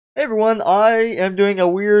Hey everyone, I am doing a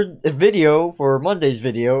weird video for Monday's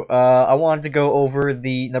video. I wanted to go over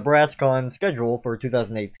the NebrasKon schedule for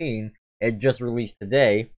 2018. It just released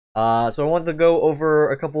today. So I wanted to go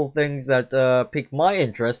over a couple of things that piqued my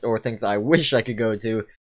interest, or things I wish I could go to,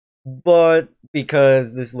 but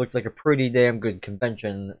because this looks like a pretty damn good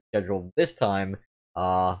convention schedule this time,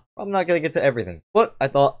 I'm not gonna get to everything. But I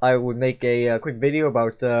thought I would make a, quick video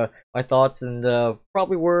about my thoughts and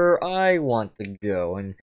probably where I want to go,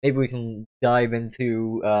 and maybe we can dive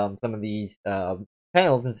into some of these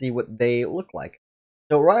panels and see what they look like.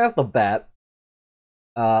 So right off the bat,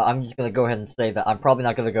 I'm just gonna go ahead and say that I'm probably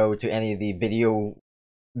not gonna go to any of the video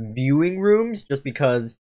viewing rooms just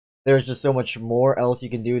because there's just so much more else you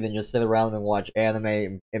can do than just sit around and watch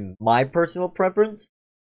anime in my personal preference.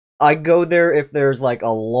 I go there if there's like a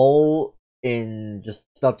lull in just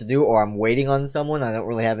stuff to do or I'm waiting on someone. I don't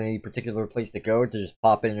really have any particular place to go to just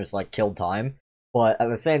pop in and just like kill time. But at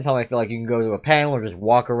the same time, I feel like you can go to a panel or just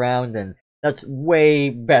walk around, and that's way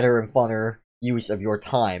better and funner use of your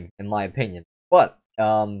time, in my opinion. But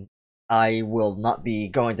I will not be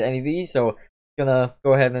going to any of these, so gonna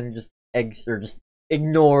go ahead and just just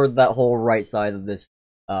ignore that whole right side of this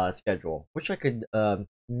schedule, which I could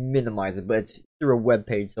minimize it, but it's through a web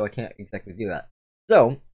page, so I can't exactly do that.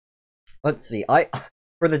 So let's see. I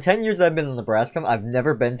For the 10 years I've been in Nebraska, I've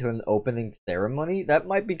never been to an opening ceremony. That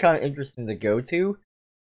might be kind of interesting to go to,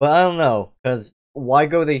 but I don't know, because why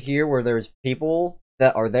go to here where there's people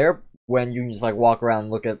that are there when you can just like walk around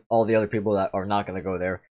and look at all the other people that are not gonna go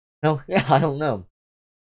there? No, yeah, I don't know.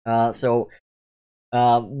 So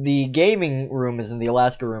the gaming room is in the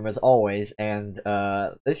Alaska room as always, and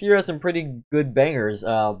this year has some pretty good bangers.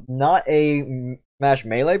 Not a Smash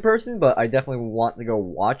Melee person, but I definitely want to go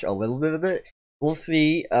watch a little bit of it. We'll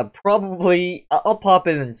see. Probably I'll pop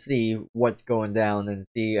in and see what's going down and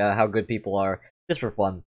see how good people are, just for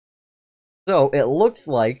fun. So it looks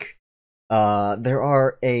like there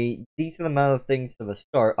are a decent amount of things to the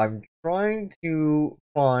start. I'm trying to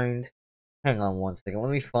find. Hang on one second. Let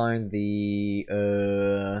me find the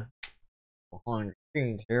behind the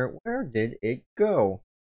scenes here. Where did it go?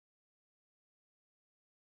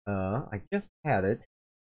 I just had it.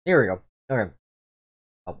 Here we go. Okay,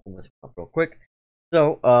 I'll pull this up real quick.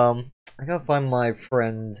 So, I gotta find my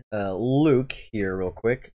friend Luke here real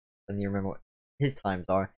quick. I need to remember what his times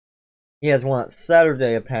are. He has one on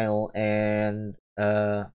Saturday, a panel, and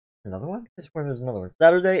another one. I swear there's another one.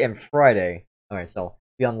 Saturday and Friday. All right, so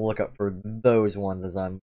be on the lookout for those ones as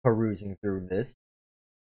I'm perusing through this.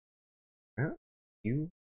 Where you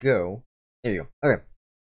go? There you go. Okay,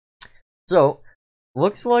 so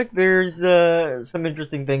looks like there's some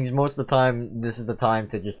interesting things. Most of the time, this is the time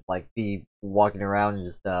to just like be walking around and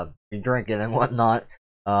just be drinking and whatnot.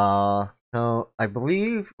 So I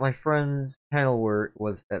believe my friend's panel work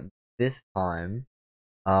was at this time.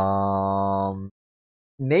 Um,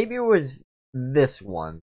 Maybe it was this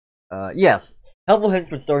one. Yes. Helpful hints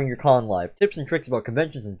for starting your con life. Tips and tricks about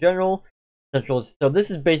conventions in general. Central. So this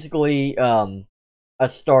is basically a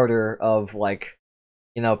starter of like,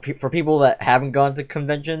 for people that haven't gone to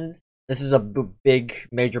conventions. This is a big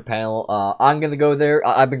major panel. I'm gonna go there.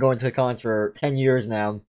 I've been going to cons for 10 years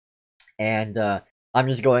now, and I'm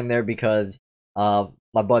just going there because my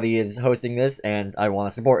buddy is hosting this, and I want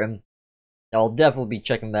to support him. I'll definitely be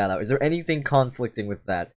checking that out. Is there anything conflicting with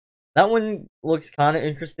that? That one looks kind of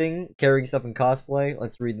interesting, carrying stuff in cosplay.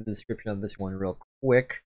 Let's read the description of this one real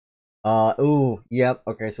quick. Ooh, yep,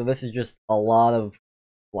 okay, so this is just a lot of,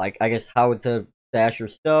 like, I guess how to stash your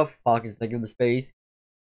stuff, pockets taking the space.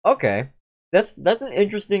 Okay, that's an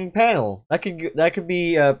interesting panel. That could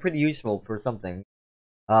be pretty useful for something.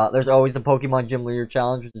 There's always the Pokemon Gym Leader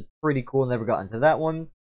Challenge, which is pretty cool. Never got into that one.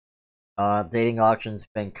 Dating auctions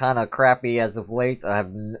been kind of crappy as of late. I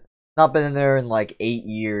have not been in there in like 8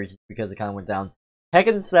 years because it kind of went down.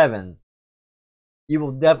 Tekken 7. You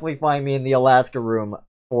will definitely find me in the Alaska room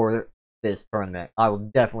for this tournament. I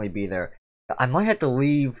will definitely be there. I might have to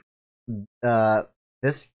leave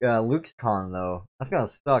this Luke's con though. That's gonna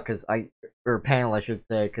suck because or panel I should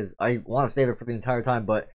say, because I want to stay there for the entire time,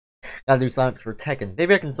 but gotta do sign up for Tekken.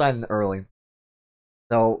 Maybe I can sign in early.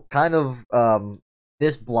 So kind of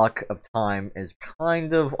this block of time is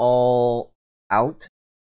kind of all out.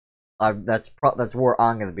 That's where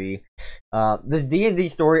I'm gonna be. This D&D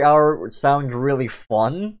story hour sounds really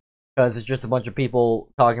fun because it's just a bunch of people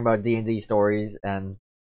talking about D&D stories and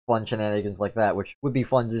fun shenanigans like that, which would be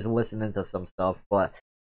fun to just listen into some stuff. But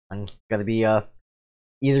I'm gonna be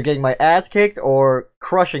either getting my ass kicked or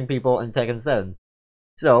crushing people in Tekken 7.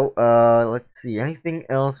 So let's see anything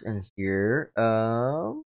else in here.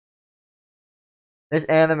 This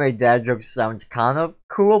anime dad joke sounds kind of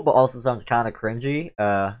cool, but also sounds kind of cringy.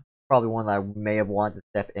 Probably one that I may have wanted to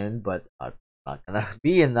step in, but I'm not gonna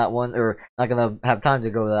be in that one, or not gonna have time to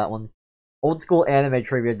go to that one. Old school anime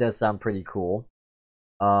trivia does sound pretty cool.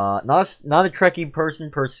 Not a Trekkie person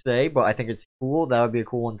per se, but I think it's cool. That would be a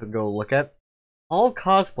cool one to go look at. All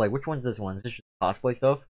cosplay. Which one's this one? Is this just cosplay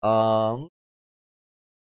stuff? Oh,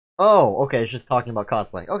 okay. It's just talking about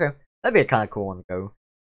cosplay. Okay, that'd be a kind of cool one to go.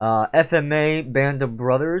 FMA Band of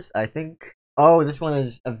Brothers. I think. Oh, this one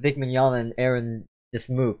is Vic Mignogna and Aaron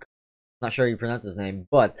Dismuke. Not sure how you pronounce his name,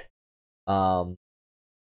 but yeah,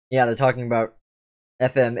 they're talking about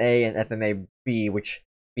FMA and FMAB, which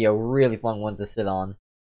would be a really fun one to sit on.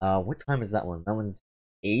 What time is that one? That one's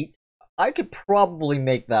 8. I could probably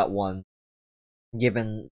make that one,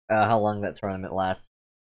 given how long that tournament lasts.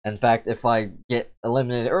 In fact, if I get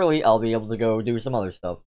eliminated early, I'll be able to go do some other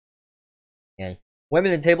stuff. Okay.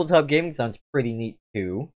 Women in tabletop gaming sounds pretty neat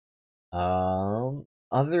too. Other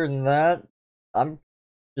than that, I'm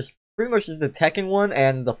just pretty much just the Tekken one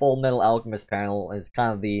and the Full Metal Alchemist panel is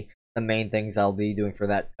kind of the main things I'll be doing for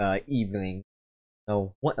that evening.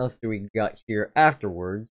 So what else do we got here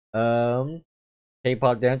afterwards?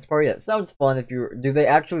 K-pop dance party. That sounds fun. If you do, they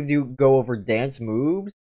actually go over dance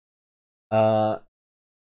moves?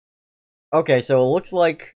 Okay, so it looks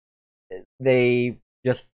like they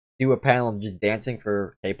just do a panel of just dancing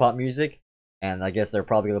for K-pop music, and I guess they're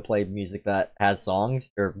probably gonna play music that has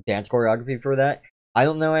songs or dance choreography for that. I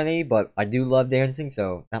don't know any, but I do love dancing,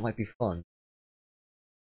 so that might be fun.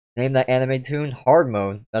 Name that anime tune, Hard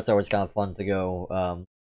Mode. That's always kind of fun to go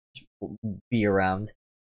be around.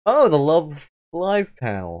 Oh, the Love Live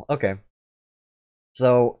panel. Okay,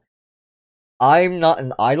 so I'm not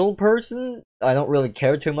an idol person. I don't really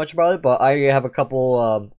care too much about it, but I have a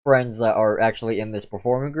couple friends that are actually in this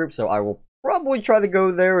performing group, so I will probably try to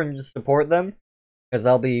go there and just support them, because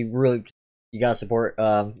I'll be really. You gotta support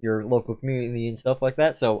your local community and stuff like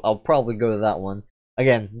that. So I'll probably go to that one.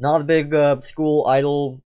 Again, not a big school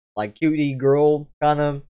idol like cutie girl kind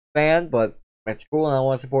of fan, but it's cool and I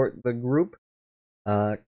want to support the group.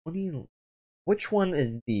 Which one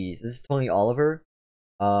is these? This is Tony Oliver.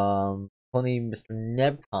 Tony Mr.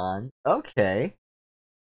 NebrasKon. Okay.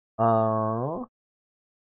 Uh.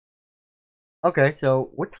 Okay. So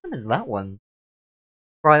what time is that one?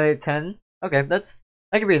 Friday at 10. Okay, that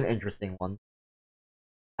could be an interesting one.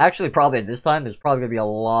 Actually, probably at this time, there's probably gonna be a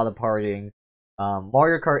lot of partying.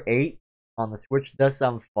 Mario Kart 8 on the Switch does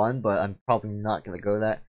sound fun, but I'm probably not gonna go to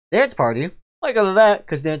that. Dance party, I go to that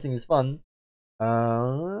because dancing is fun.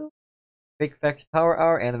 Big Facts Power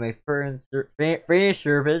Hour, Anime Fan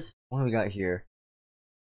Service. What do we got here?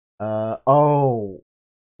 Oh,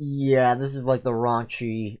 yeah, this is like the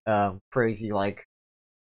raunchy, crazy like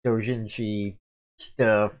doujinshi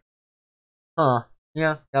stuff. Huh?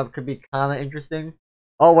 Yeah, that could be kind of interesting.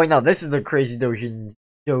 Oh wait, no, this is the crazy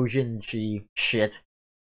doujinshi shit.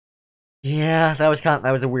 Yeah, that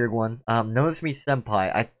was a weird one. Notice Me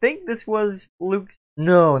Senpai. I think this was Luke's.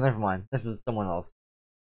 No, never mind. This was someone else.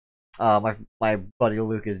 My buddy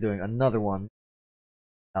Luke is doing another one.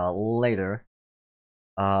 Later.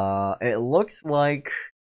 It looks like.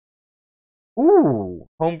 Ooh,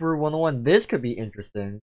 Homebrew 101. This could be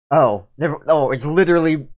interesting. Oh, never. Oh, it's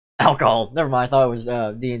literally alcohol. Never mind. I thought it was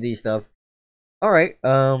D&D stuff. All right.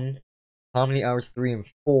 Comedy hours 3 and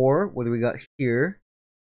 4. What do we got here?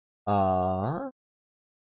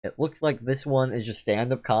 It looks like this one is just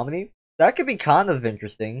stand-up comedy. That could be kind of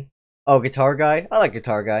interesting. Oh, Guitar Guy. I like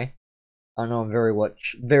Guitar Guy. I don't know him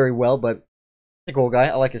very well, but he's a cool guy.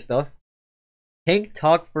 I like his stuff. Pink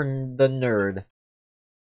Talk for the Nerd.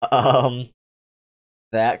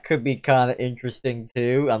 That could be kind of interesting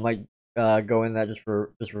too. I might go in that just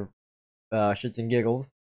for shits and giggles.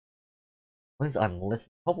 What is I'm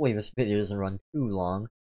listening? Hopefully this video doesn't run too long.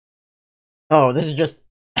 Oh, this is just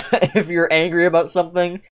if you're angry about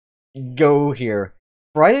something, go here.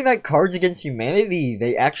 Friday Night Cards Against Humanity.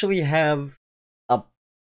 They actually have a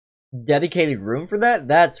dedicated room for that.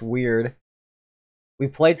 That's weird. We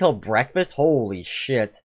play till breakfast. Holy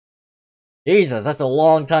shit. Jesus, that's a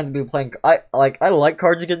long time to be playing. I like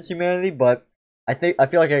Cards Against Humanity, but I feel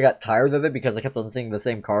like I got tired of it because I kept on seeing the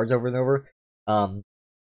same cards over and over.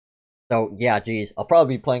 So yeah, geez, I'll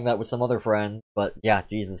probably be playing that with some other friend. But yeah,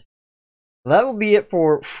 Jesus. So that will be it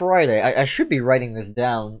for Friday. I should be writing this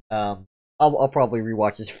down. I'll probably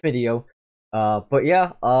rewatch this video. But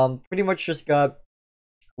yeah, pretty much just got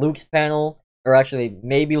Luke's panel, or actually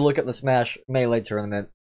maybe look at the Smash Melee tournament.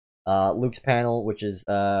 Luke's panel, which is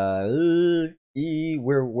where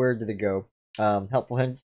did it go? Helpful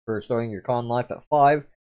hints for starting your con life at 5.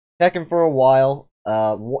 Tekken for a while.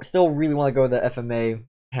 Still really want to go to the FMA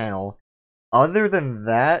panel. Other than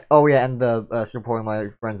that, oh yeah, and the supporting my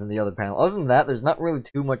friends in the other panel. Other than that, there's not really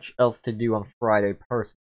too much else to do on Friday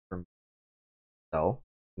personally for me. So,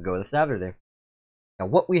 go to Saturday. Now,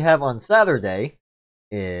 what we have on Saturday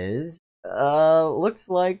is, looks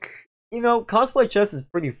like, cosplay chess is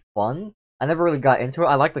pretty fun. I never really got into it.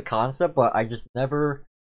 I like the concept, but I just never,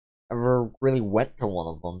 ever really went to one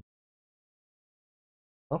of them.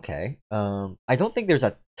 Okay. I don't think there's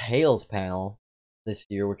a Tails panel this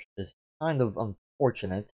year, which is kind of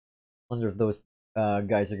unfortunate. Wonder if those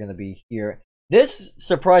guys are gonna be here. This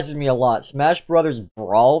surprises me a lot. Smash Brothers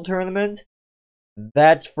Brawl Tournament?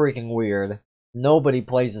 That's freaking weird. Nobody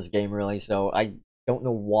plays this game really, so I don't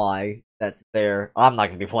know why that's there. I'm not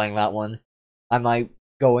gonna be playing that one. I might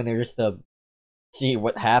go in there just to see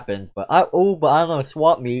what happens, but I don't know,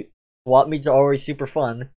 swap meet. Swap meets are always super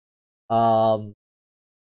fun. Um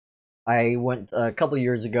I went a couple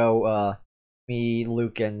years ago, me,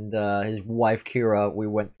 Luke, and his wife Kira, we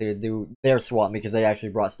went to do their swap meet because they actually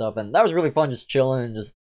brought stuff, and that was really fun, just chilling and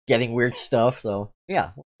just getting weird stuff. So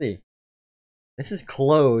yeah, let's see. This is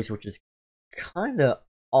closed, which is kind of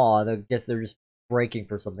odd. I guess they're just breaking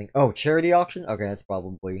for something. Oh, charity auction. Okay, that's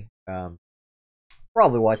probably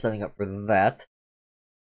why setting up for that.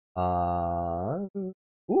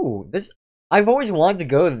 Ooh, this. I've always wanted to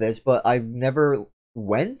go to this, but I've never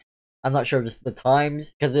went. I'm not sure just the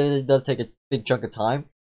times because it does take a big chunk of time.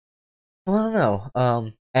 I don't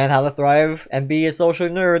know. And how to thrive and be a social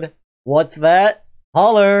nerd. What's that?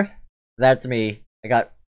 Holler. That's me. I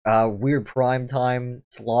got a weird prime time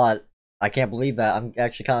slot. I can't believe that. I'm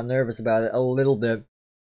actually kind of nervous about it a little bit.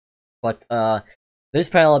 But this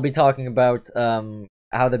panel I'll be talking about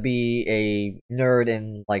how to be a nerd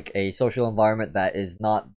in like a social environment that is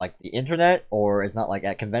not like the internet or is not like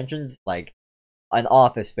at conventions, like an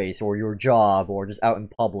office space or your job or just out in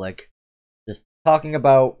public. Just talking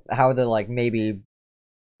about how to like maybe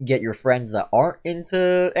get your friends that aren't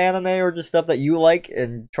into anime or just stuff that you like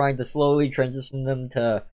and trying to slowly transition them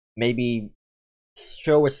to maybe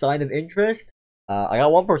show a sign of interest. I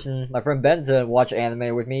got one person, my friend Ben, to watch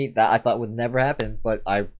anime with me that I thought would never happen, but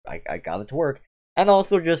I got it to work. And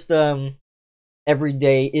also just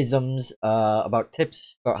everyday isms about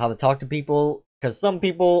tips about how to talk to people, because some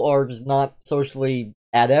people are just not socially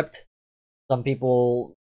adept. Some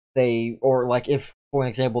people, or like if, for an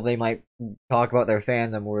example, they might talk about their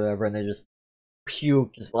fandom or whatever, and they just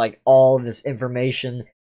puke just like all this information,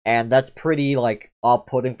 and that's pretty like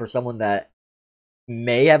off-putting for someone that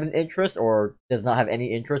may have an interest or does not have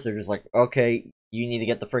any interest. They're just like, okay, you need to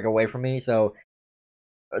get the frick away from me. So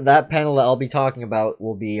that panel that I'll be talking about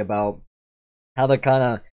will be about how to kind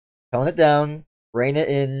of tone it down, rein it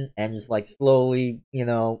in, and just like slowly,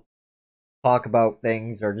 talk about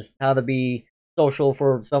things, or just how to be social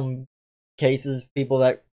for some cases, people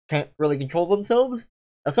that can't really control themselves.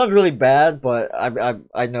 That sounds really bad, but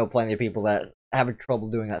I know plenty of people that have trouble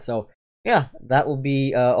doing that. So yeah, that will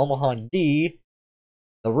be Omaha D,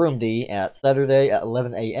 the room D, at Saturday at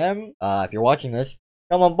 11 a.m. If you're watching this,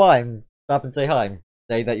 come on by and stop and say hi.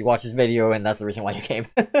 Say that you watched this video and that's the reason why you came.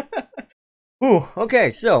 Ooh,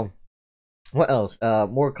 okay, so what else?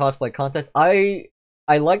 More cosplay contests. I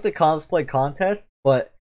like the cosplay contest,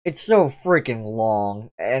 but it's so freaking long.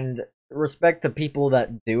 And respect to people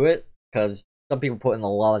that do it, because some people put in a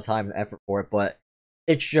lot of time and effort for it, but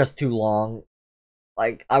it's just too long.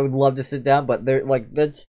 Like, I would love to sit down, but there, like,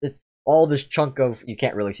 it's all this chunk of, you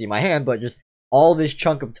can't really see my hand, but just all this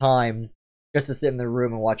chunk of time just to sit in the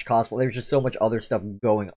room and watch cosplay. There's just so much other stuff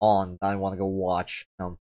going on that I want to go watch.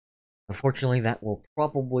 Unfortunately, that will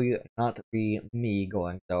probably not be me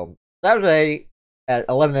going. So, Saturday at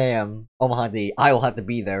 11 a.m., Omaha D, I will have to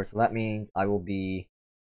be there, so that means I will be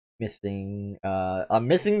missing, I'm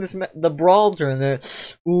missing the Brawl tournament.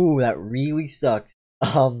 Ooh, that really sucks.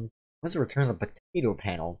 What's the return of the potato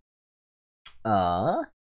panel?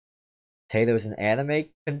 Potatoes and anime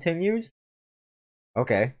continues?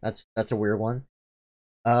 Okay, that's a weird one.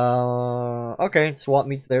 Okay, swap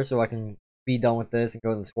meet's there, so I can be done with this and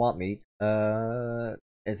go to the swap meet.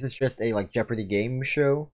 Is this just a, like, Jeopardy game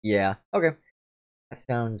show? Yeah, okay. That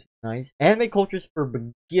sounds nice. Anime cultures for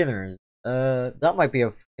beginners. That might be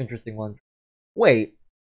an interesting one. Wait.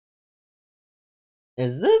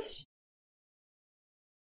 Is this?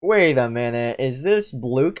 Wait a minute. Is this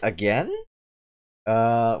Luke again?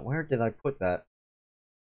 Where did I put that?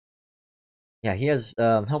 Yeah, he has,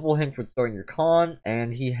 helpful hints with starting your con,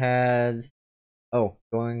 and he has... Oh,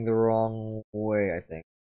 going the wrong way, I think.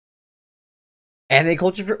 Anime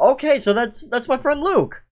culture for... Okay, so that's my friend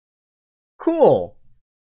Luke. Cool.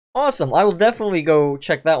 Awesome. I will definitely go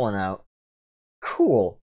check that one out.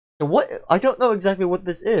 Cool. So what? I don't know exactly what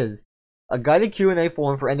this is. A guided Q&A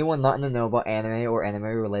forum for anyone not in the know about anime or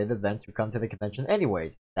anime-related events who come to the convention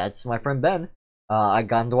anyways. That's my friend Ben. I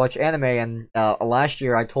got him to watch anime, and last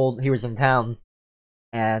year I told he was in town,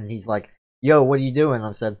 and he's like, "Yo, what are you doing?"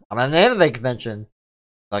 I said, "I'm at an anime convention."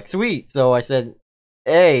 Like, sweet. So I said,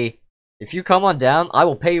 "Hey, if you come on down, I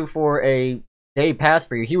will pay you for a day pass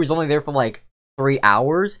for you." He was only there for like 3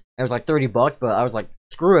 hours. It was like $30, but I was like,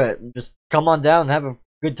 "Screw it, just come on down and have a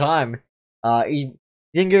good time." He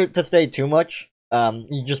didn't get to stay too much.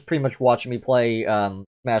 He just pretty much watched me play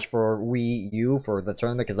Smash for Wii U for the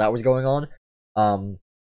tournament because that was going on. Um,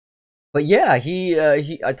 but yeah,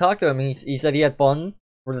 I talked to him. He said he had fun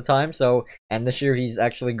for the time. So, and this year he's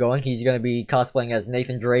actually going. He's gonna be cosplaying as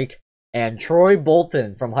Nathan Drake and Troy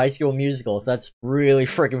Bolton from High School Musical. So that's really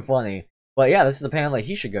freaking funny. But yeah, this is a panel that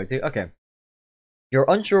he should go to. Okay. You're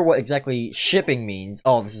unsure what exactly shipping means.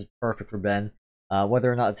 Oh, this is perfect for Ben.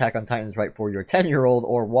 Whether or not Attack on Titan is right for your 10-year-old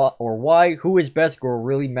or what or why who is best girl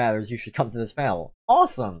really matters, you should come to this panel.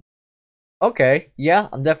 Awesome. Okay, yeah,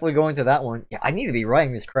 I'm definitely going to that one. Yeah, I need to be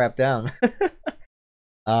writing this crap down.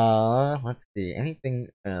 Let's see. Anything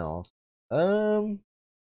else?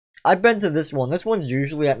 I've been to this one. This one's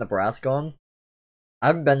usually at NebrasKon. I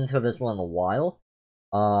haven't been to this one in a while.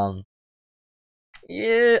 Um,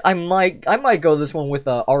 yeah, I might go this one with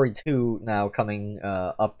RE2 now coming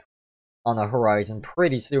up on the horizon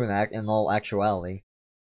pretty soon. In all actuality,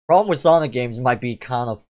 problem with Sonic games might be kind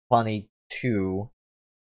of funny too,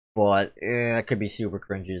 but it could be super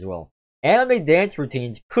cringy as well. Anime dance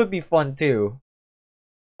routines could be fun too.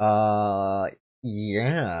 Uh,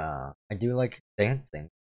 yeah, I do like dancing.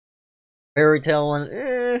 Fairy Tale one,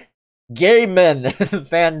 gay men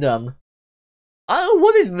fandom. Oh,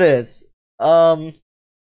 what is this?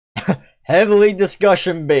 Heavily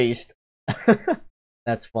discussion based.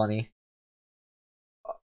 That's funny.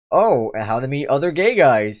 Oh, and how to meet other gay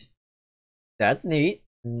guys. That's neat.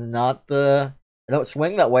 Not the. I don't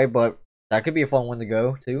swing that way, but that could be a fun one to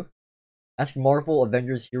go to. Ask Marvel,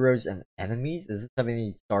 Avengers, heroes, and enemies. Does this have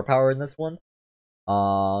any star power in this one?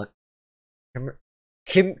 Uh,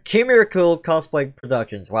 Chimerical Cosplay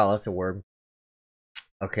Productions. Wow, that's a word.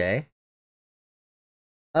 Okay.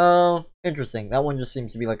 Interesting. That one just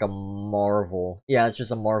seems to be like a Marvel. Yeah, it's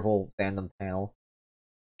just a Marvel fandom panel.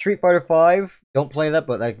 Street Fighter 5. Don't play that,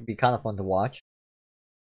 but that could be kind of fun to watch.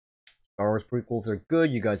 Star Wars prequels are good.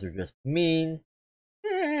 You guys are just mean.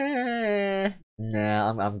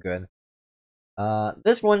 Nah, I'm good.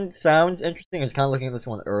 This one sounds interesting. I was kind of looking at this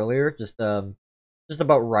one earlier, just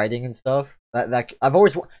about writing and stuff. That I've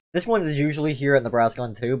always this one is usually here at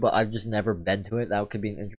NebrasKon too, but I've just never been to it. That could be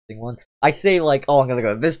an interesting one. I say like, oh, I'm gonna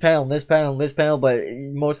go to this panel, this panel, this panel, but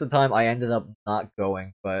most of the time I ended up not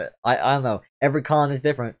going. But I don't know. Every con is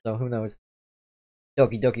different, so who knows?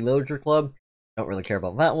 Doki Doki Literature Club. Don't really care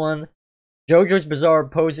about that one. JoJo's Bizarre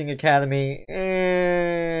Posing Academy.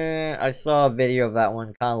 I saw a video of that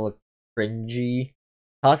one. Kind of looked cringy.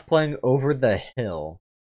 Cosplaying Over the Hill.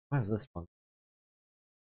 What is this one?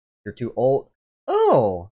 You're too old.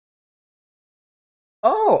 Oh!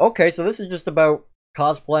 Oh, okay, so this is just about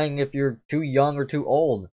cosplaying if you're too young or too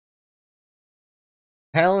old.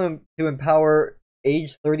 Panel to empower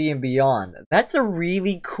age 30 and beyond. That's a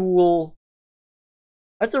really cool...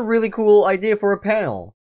 That's a really cool idea for a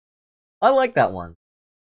panel. I like that one.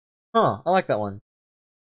 Huh, I like that one.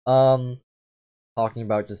 Talking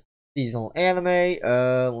about just seasonal anime.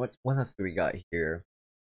 What else do we got here?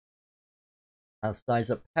 Size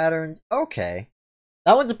up patterns. Okay,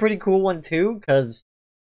 that one's a pretty cool one too, because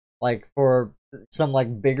like for some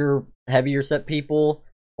like bigger, heavier set people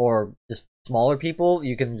or just smaller people,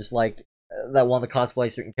 you can just like that want to cosplay a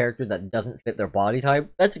certain character that doesn't fit their body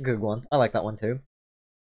type. That's a good one. I like that one too.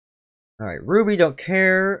 All right, Ruby, don't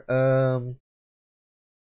care. Oh,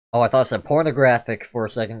 I thought it said pornographic for a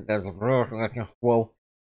second. Whoa.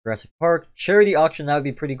 Jurassic Park. Charity auction, that would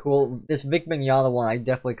be pretty cool. This Vic Mignogna one, I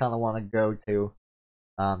definitely kind of want to go to.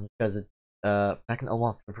 Because it's, back in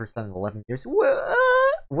Omaha for the first time in 11 years.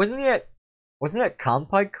 Wasn't he at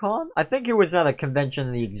ConPyCon? I think it was at a convention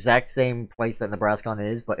in the exact same place that NebrasKon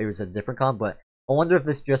is, but it was a different con. But I wonder if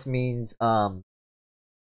this just means, NebrasKon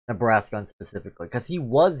specifically. Because he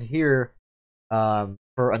was here,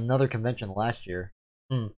 for another convention last year.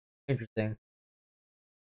 Interesting.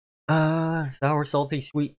 Sour, salty,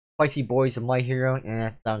 sweet, spicy boys of My Hero.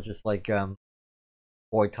 That sounds just like,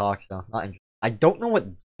 boy talk, so not interesting. I don't know what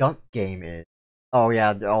Dunk Game is. Oh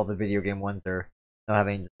yeah, all the video game ones don't have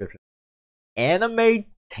any description. Anime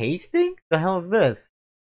tasting? The hell is this?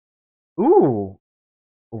 Ooh,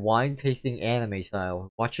 wine tasting anime style.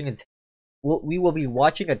 Watching we will be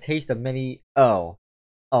watching a taste of many.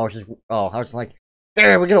 It's just I was like,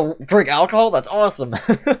 damn, we get to drink alcohol. That's awesome.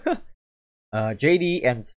 JD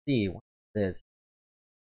and C. What's this?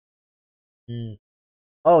 Hmm.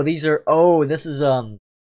 Oh, this is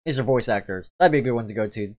these are voice actors. That'd be a good one to go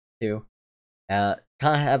to too. Kind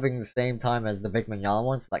of having the same time as the Vic Mignogna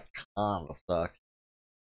ones, like kind of sucks.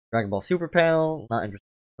 Dragon Ball Super panel, not interested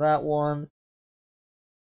in that one.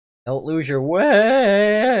 Don't lose your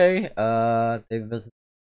way.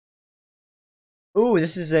 Ooh,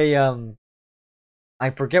 this is a I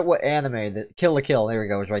forget what anime that Kill la Kill. There we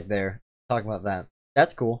go. Is right there. Talking about that.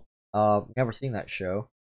 That's cool. Never seen that show,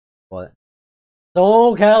 but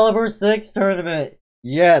Soul Calibur 6 tournament.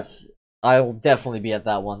 Yes, I'll definitely be at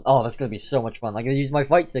that one. Oh, that's gonna be so much fun. I'm gonna use my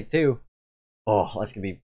fight stick too. Oh, that's gonna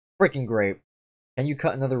be freaking great. Can you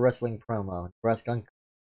cut another wrestling promo? NebrasKon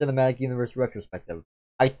Cinematic Universe Retrospective.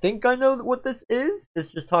 I think I know what this is.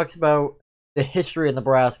 This just talks about the history of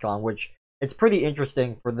NebrasKon, which it's pretty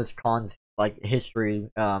interesting for this con's like history.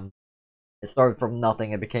 It started from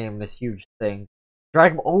nothing. It became this huge thing.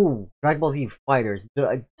 Dragon Ball Z Fighters.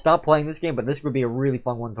 Stop playing this game, but this would be a really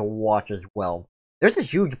fun one to watch as well. There's a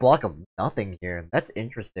huge block of nothing here. That's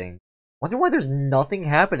interesting. Wonder why there's nothing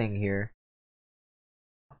happening here.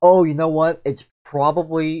 Oh, you know what? It's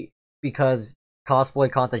probably because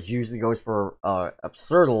cosplay contest usually goes for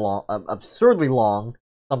absurdly long.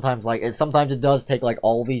 Sometimes it does take like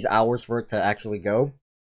all these hours for it to actually go.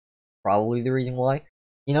 Probably the reason why.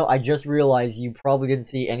 You know, I just realized you probably didn't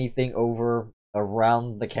see anything over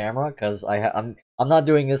around the camera because I'm not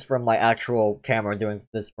doing this from my actual camera. I'm doing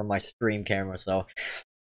this from my stream camera. So,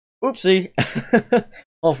 oopsie.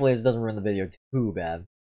 Hopefully, this doesn't ruin the video too bad.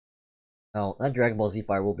 No, that Dragon Ball Z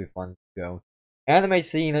Fire will be fun to go. Anime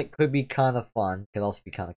scene, it could be kind of fun. Could also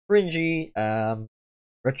be kind of cringy.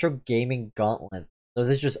 Retro Gaming Gauntlet. So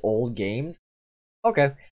this is just old games?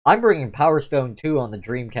 Okay. I'm bringing Power Stone 2 on the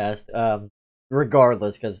Dreamcast,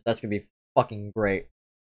 regardless, because that's gonna be fucking great.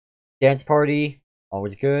 Dance Party,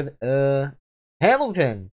 always good.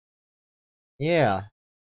 Hamilton! Yeah.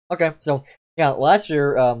 Okay, so, yeah, last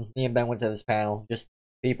year, me and Ben went to this panel. Just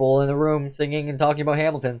people in the room singing and talking about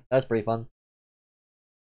Hamilton. That's pretty fun.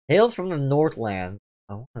 Tales from the Northland.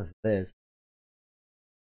 Oh, what is this?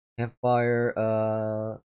 Campfire,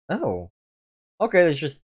 oh. Okay, there's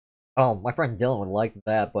just, oh, my friend Dylan would like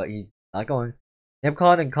that, but he's not going.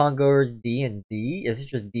 NebrasKon and Congo's D&D? Is it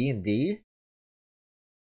just D&D?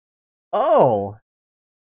 Oh!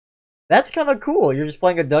 That's kind of cool. You're just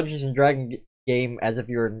playing a Dungeons and Dragons game as if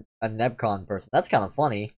you're a NebrasKon person. That's kind of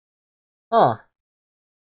funny. Huh.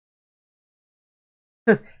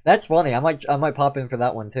 That's funny. I might pop in for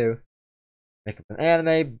that one too. Make up an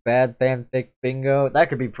anime, bad fanfic bingo. That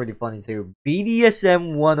could be pretty funny too.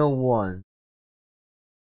 BDSM 101.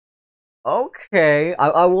 Okay,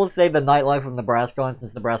 I will say the nightlife of NebrasKon,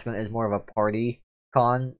 since NebrasKon is more of a party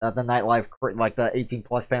con, the nightlife, like the 18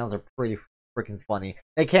 plus panels are pretty freaking funny.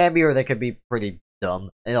 They can be or they could be pretty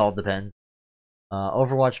dumb. It all depends.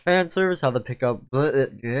 Overwatch fan service, how to pick up,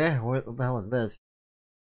 yeah, what the hell is this?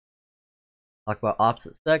 Talk about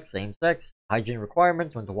opposite sex, same sex, hygiene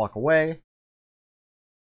requirements, when to walk away.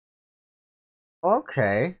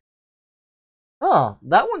 Okay. Huh,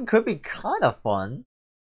 that one could be kind of fun.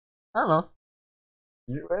 I don't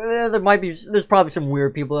know. There's probably some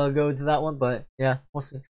weird people that go to that one, but yeah, we'll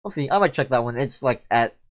see. We'll see. I might check that one. It's like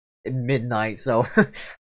at midnight, so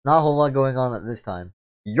not a whole lot going on at this time.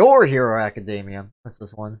 Your Hero Academia. What's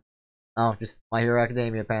this one? Oh, just My Hero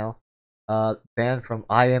Academia panel. Banned from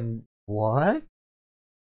I Am what?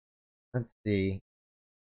 Let's see.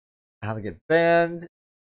 How to get banned.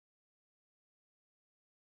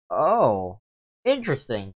 Oh,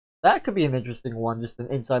 interesting. That could be an interesting one. Just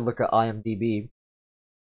an inside look at IMDb.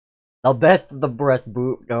 The best of the breast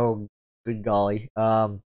boot. Oh, good golly.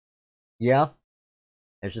 Yeah.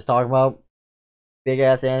 It's just talking about big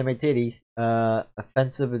ass anime titties.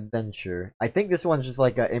 Offensive adventure. I think this one's just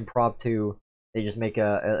like an impromptu. They just make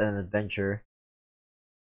an adventure.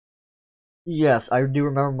 Yes, I do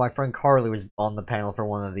remember my friend Carly was on the panel for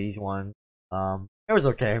one of these ones. It was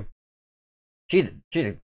okay. She's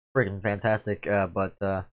freaking fantastic. But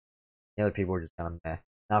the other people were just kind of meh.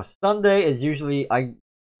 Now Sunday is usually I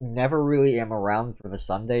never really am around for the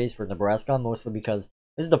Sundays for NebrasKon, mostly because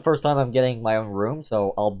this is the first time I'm getting my own room,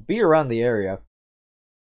 so I'll be around the area.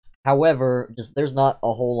 However, just there's not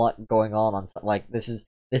a whole lot going on like this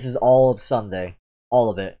is all of Sunday,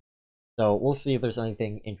 all of it. So we'll see if there's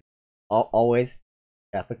anything interesting. Always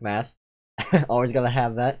Catholic Mass, always gotta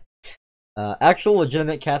have that. Actual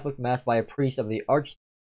legitimate Catholic Mass by a priest of the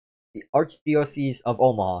the Archdiocese of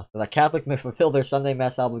Omaha, so that Catholics may fulfill their Sunday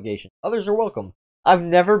Mass obligation. Others are welcome. I've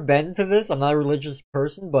never been to this. I'm not a religious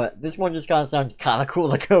person, but this one just kind of sounds kind of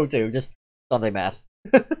cool to go to. Just Sunday Mass.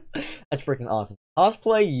 That's freaking awesome.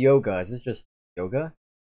 Cosplay yoga. Is this just yoga?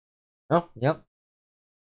 Oh, yep.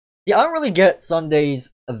 Yeah, I don't really get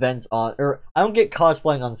Sundays events on, or I don't get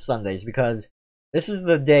cosplaying on Sundays because this is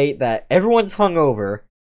the day that everyone's hungover,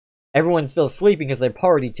 everyone's still sleeping because they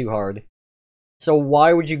party too hard. So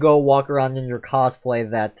why would you go walk around in your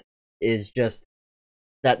cosplay that is just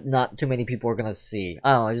that not too many people are gonna see?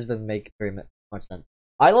 I don't know. It just doesn't make very much sense.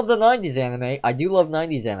 I love the '90s anime. I do love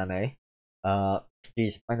 '90s anime.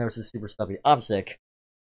 Jeez, my nose is super stubby. I'm sick.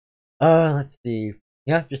 Let's see.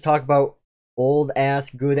 Yeah, just talk about old ass,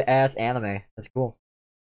 good ass anime. That's cool.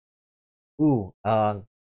 Ooh, gotta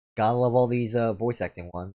love all these voice acting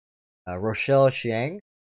ones. Rochelle Chiang.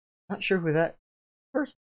 Not sure who that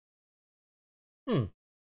person. Hmm.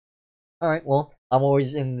 All right. Well, I'm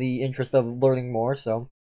always in the interest of learning more. So,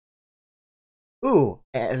 ooh,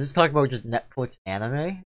 let's talk about just Netflix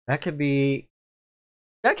anime. That could be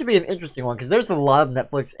an interesting one because there's a lot of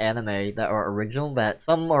Netflix anime that are original. That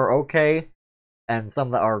some are okay, and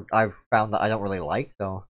some that are I've found that I don't really like.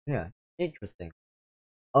 So yeah, interesting.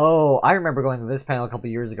 Oh, I remember going to this panel a couple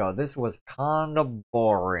years ago. This was kind of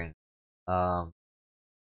boring. Um,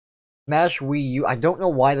 Smash Wii U. I don't know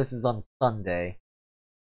why this is on Sunday,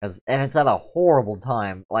 and it's at a horrible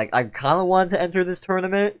time. Like I kind of wanted to enter this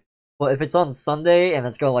tournament, but if it's on Sunday and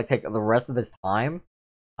it's gonna like take the rest of this time,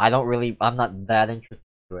 I'm not that interested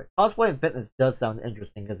in it. Cosplay and fitness does sound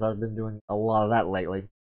interesting because I've been doing a lot of that lately.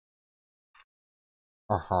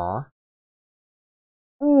 Uh huh.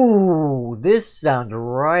 Ooh, this sounds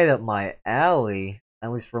right up my alley.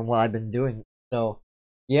 At least from what I've been doing. So,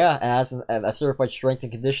 yeah, as a certified strength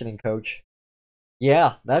and conditioning coach,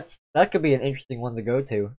 yeah, that could be an interesting one to go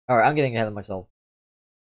to. All right, I'm getting ahead of myself.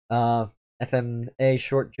 Uh, FMA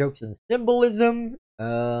short jokes and symbolism.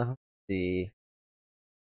 Let's see.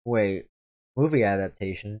 Wait, movie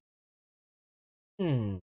adaptation.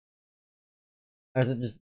 Hmm. Or is it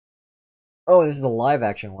just? Oh, this is the live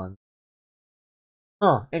action one.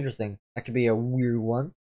 Huh. Interesting. That could be a weird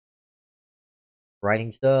one.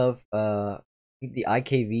 Writing stuff. The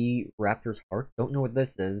IKV Raptor's Heart. Don't know what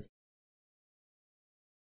this is.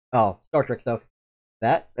 Oh, Star Trek stuff.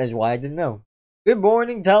 That is why I didn't know. Good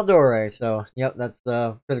morning, Taldore. So, yep, that's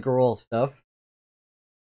Critical Role stuff.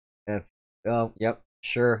 If yep,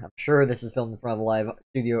 sure. I'm sure this is filmed in front of a live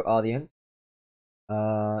studio audience.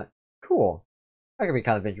 Cool. That could be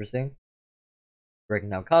kind of interesting. Breaking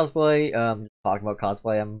down cosplay. Talking about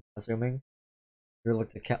cosplay. I'm assuming. Here,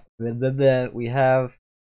 look to count. We have.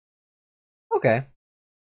 Okay,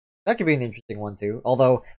 that could be an interesting one too.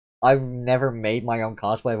 Although I've never made my own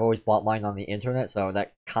cosplay. I've always bought mine on the internet, so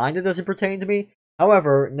that kind of doesn't pertain to me.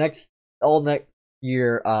 However, all next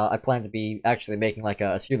year, I plan to be actually making like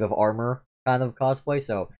a suit of armor kind of cosplay.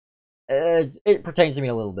 So it pertains to me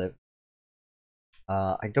a little bit.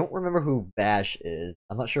 I don't remember who Bash is.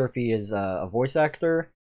 I'm not sure if he is a voice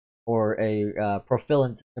actor or a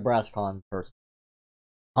proficient NebrasKon person.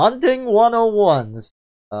 Hunting 101s.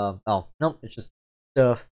 Oh, nope, it's just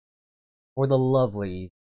stuff for the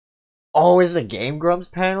lovelies. Oh, is it a Game Grumps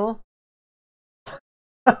panel?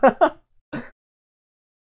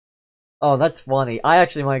 Oh, that's funny. I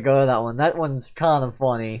actually might go to that one. That one's kind of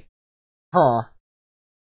funny. Huh.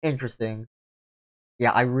 Interesting.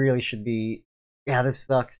 Yeah, I really should be. Yeah, this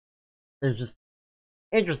sucks. It's just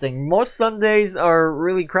interesting. Most Sundays are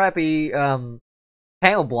really crappy panel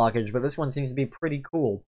blockage, but this one seems to be pretty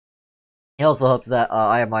cool. It also helps that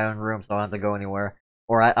I have my own room, so I don't have to go anywhere.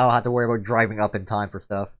 Or I don't have to worry about driving up in time for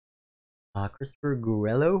stuff. Christopher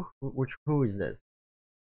Gurello? Who is this?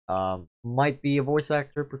 Might be a voice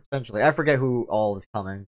actor, potentially. I forget who all is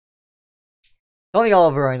coming. The only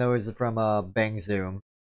Oliver I know is from Bang Zoom,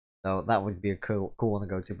 so that would be a cool one to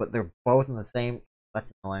go to. But they're both in the same.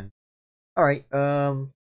 That's annoying. All right.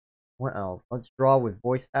 What else? Let's draw with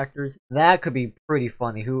voice actors. That could be pretty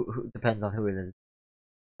funny. Who depends on who it is.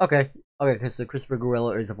 Okay. Okay. Because so Christopher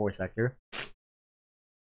Gorilla is a voice actor.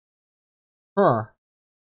 Huh.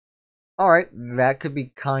 All right. That could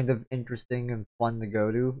be kind of interesting and fun to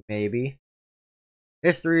go to. Maybe.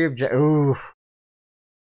 History of Ooh.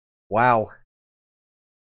 Wow.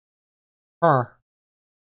 Huh.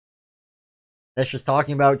 That's just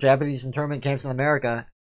talking about Japanese internment camps in America.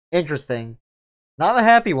 Interesting. Not a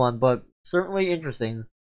happy one, but certainly interesting.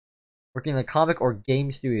 Working in a comic or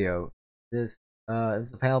game studio. This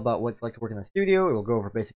is a panel about what it's like to work in a studio. It will go over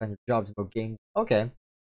basic kinds of jobs about games. Okay.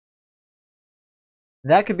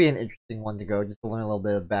 That could be an interesting one to go, just to learn a little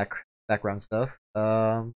bit of background stuff.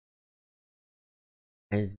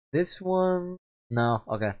 Is this one? No.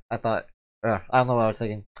 Okay. I thought. I don't know what I was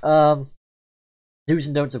thinking. Do's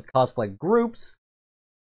and don'ts of cosplay groups.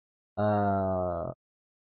 Uh.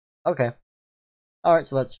 Okay. All right.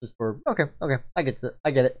 So that's just for. Okay. Okay. I get it.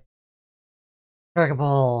 I get it. Dragon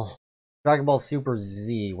Ball. Dragon Ball Super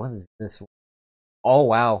Z. What is this one? Oh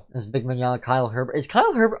wow. This big manana Kyle Herbert. Is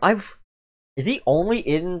Kyle Herbert? Is he only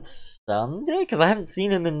in Sunday? Because I haven't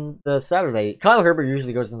seen him in the Saturday. Kyle Herbert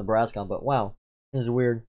usually goes to NebrasKon, but wow, this is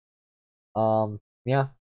weird. Yeah,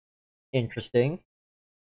 interesting.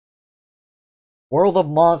 World of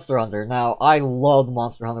Monster Hunter. Now, I loved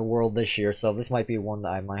Monster Hunter World this year, so this might be one that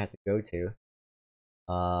I might have to go to.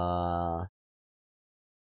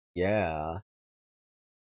 Yeah.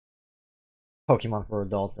 Pokemon for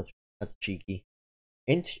adults. That's cheeky.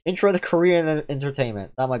 Intro to Korean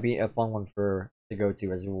entertainment. That might be a fun one to go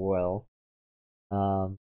to as well.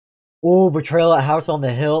 Oh, Betrayal at House on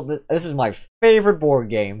the Hill. This is my favorite board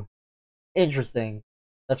game. Interesting.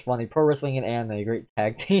 That's funny. Pro wrestling and anime, great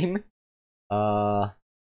tag team. Yeah,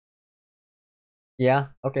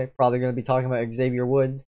 okay. Probably gonna be talking about Xavier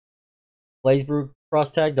Woods. Blaze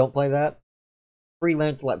cross tag, don't play that.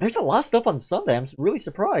 Freelance Lab. There's a lot of stuff on Sunday. I'm really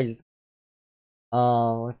surprised.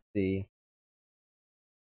 Let's see.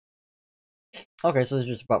 Okay, so it's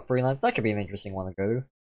just about freelance. That could be an interesting one to go to.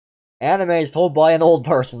 Anime is told by an old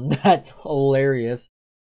person. That's hilarious.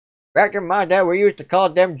 Back in my day, we used to call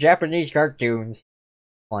them Japanese cartoons.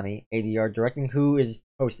 Funny. ADR directing. Who is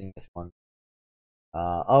hosting this one?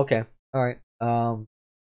 Okay. Alright.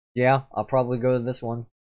 Yeah, I'll probably go to this one.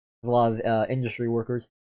 There's a lot of industry workers.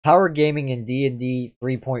 Power Gaming in D&D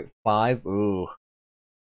 3.5. Ooh.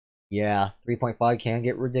 Yeah, 3.5 can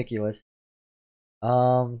get ridiculous.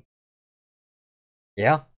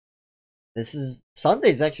 Yeah.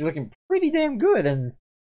 Sunday's actually looking pretty damn good, and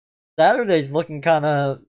Saturday's looking kind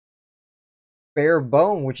of bare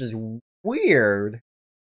bone, which is weird.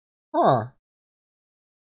 Huh.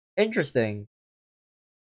 Interesting.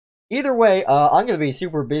 Either way, I'm gonna be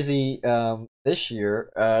super busy this year.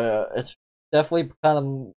 It's definitely kind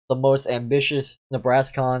of the most ambitious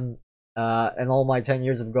NebrasKon in all my 10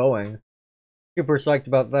 years of going. Super psyched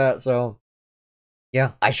about that. So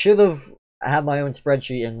yeah, I should have had my own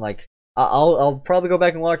spreadsheet and like I'll probably go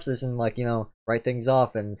back and watch this and like write things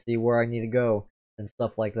off and see where I need to go and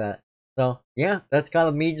stuff like that. So yeah, that's kind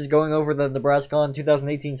of me just going over the NebrasKon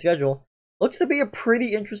 2018 schedule. Looks to be a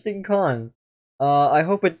pretty interesting con. I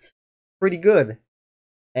hope it's pretty good,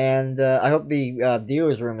 and I hope the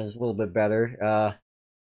dealer's room is a little bit better.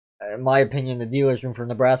 In my opinion, the dealer's room for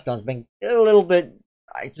NebrasKon's been a little bit.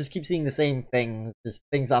 I just keep seeing the same things, just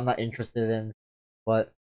things I'm not interested in.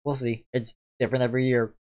 But we'll see. It's different every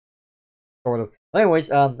year, sort of. Anyways,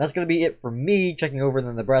 that's gonna be it for me checking over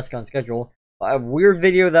the NebrasKon schedule. A weird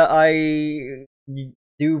video that I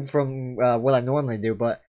do from what I normally do,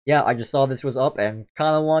 but yeah, I just saw this was up and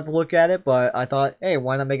kind of wanted to look at it, but I thought, hey,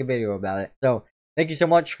 why not make a video about it? So, thank you so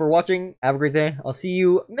much for watching. Have a great day. I'll see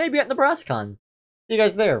you maybe at NebrasKon. See you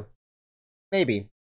guys there. Maybe.